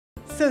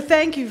So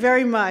thank you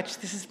very much.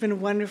 This has been a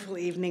wonderful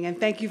evening, and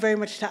thank you very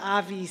much to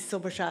Avi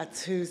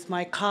Silberschatz, who's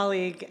my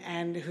colleague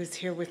and who's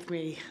here with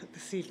me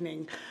this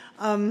evening.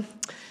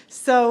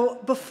 So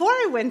before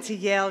I went to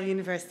Yale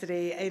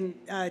University in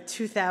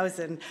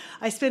 2000,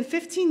 I spent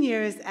 15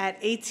 years at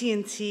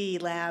AT&T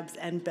Labs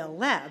and Bell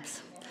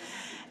Labs.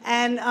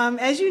 And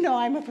as you know,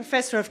 I'm a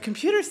professor of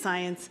computer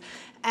science,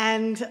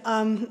 and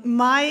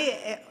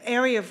my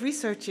area of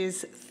research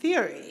is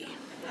theory.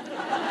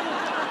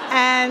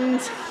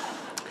 And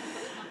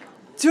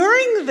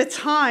during the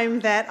time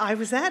that I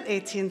was at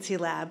AT&T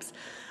Labs,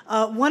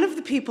 one of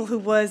the people who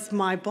was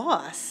my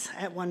boss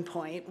at one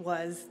point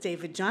was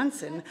David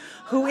Johnson,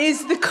 who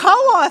is the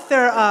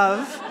co-author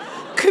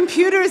of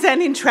Computers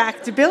and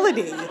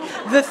Intractability,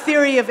 the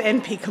Theory of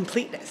NP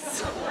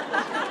Completeness.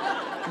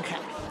 Okay.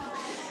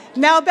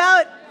 Now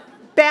about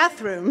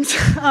bathrooms.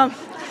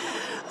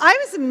 I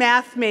was a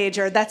math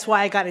major. That's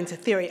why I got into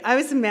theory. I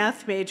was a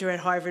math major at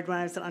Harvard when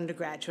I was an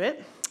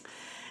undergraduate.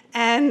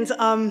 And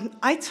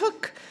I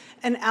took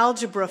an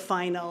algebra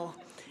final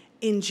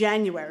in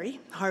January.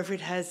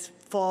 Harvard has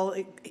fall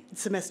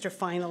semester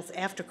finals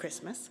after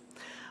Christmas.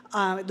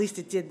 At least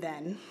it did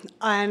then.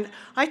 And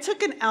I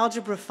took an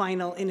algebra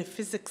final in a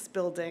physics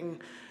building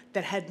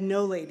that had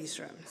no ladies'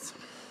 rooms.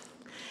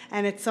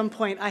 And at some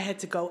point, I had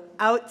to go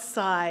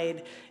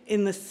outside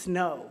in the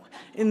snow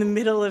in the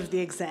middle of the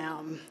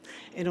exam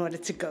in order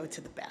to go to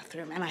the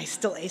bathroom. And I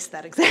still aced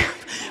that exam.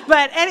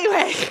 But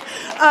anyway,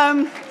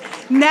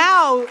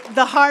 now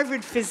the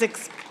Harvard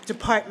physics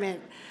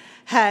department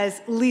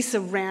has Lisa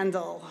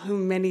Randall,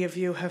 whom many of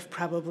you have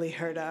probably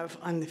heard of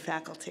on the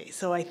faculty.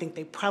 So I think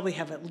they probably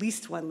have at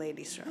least one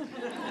ladies' room.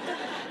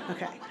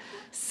 Okay.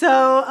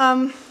 So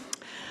I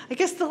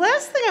guess the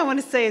last thing I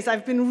want to say is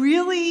I've been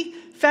really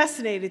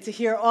fascinated to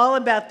hear all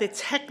about the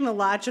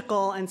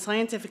technological and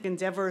scientific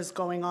endeavors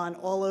going on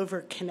all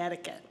over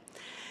Connecticut.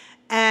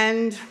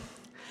 And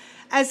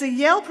as a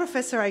Yale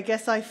professor, I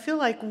guess I feel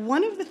like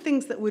one of the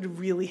things that would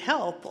really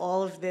help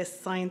all of this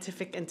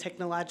scientific and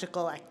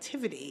technological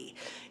activity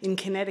in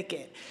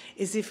Connecticut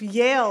is if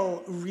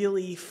Yale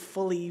really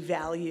fully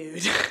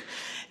valued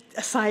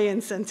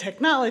science and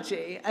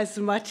technology as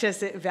much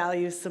as it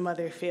values some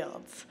other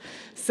fields.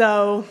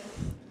 So,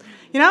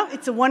 you know,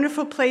 it's a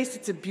wonderful place.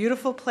 It's a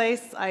beautiful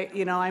place.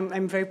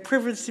 I'm very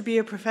privileged to be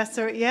a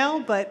professor at Yale,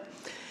 but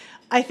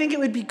I think it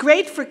would be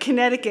great for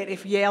Connecticut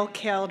if Yale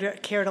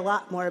cared a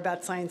lot more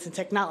about science and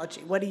technology.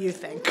 What do you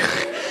think?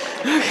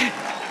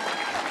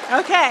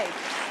 Okay.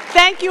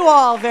 Thank you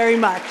all very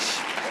much.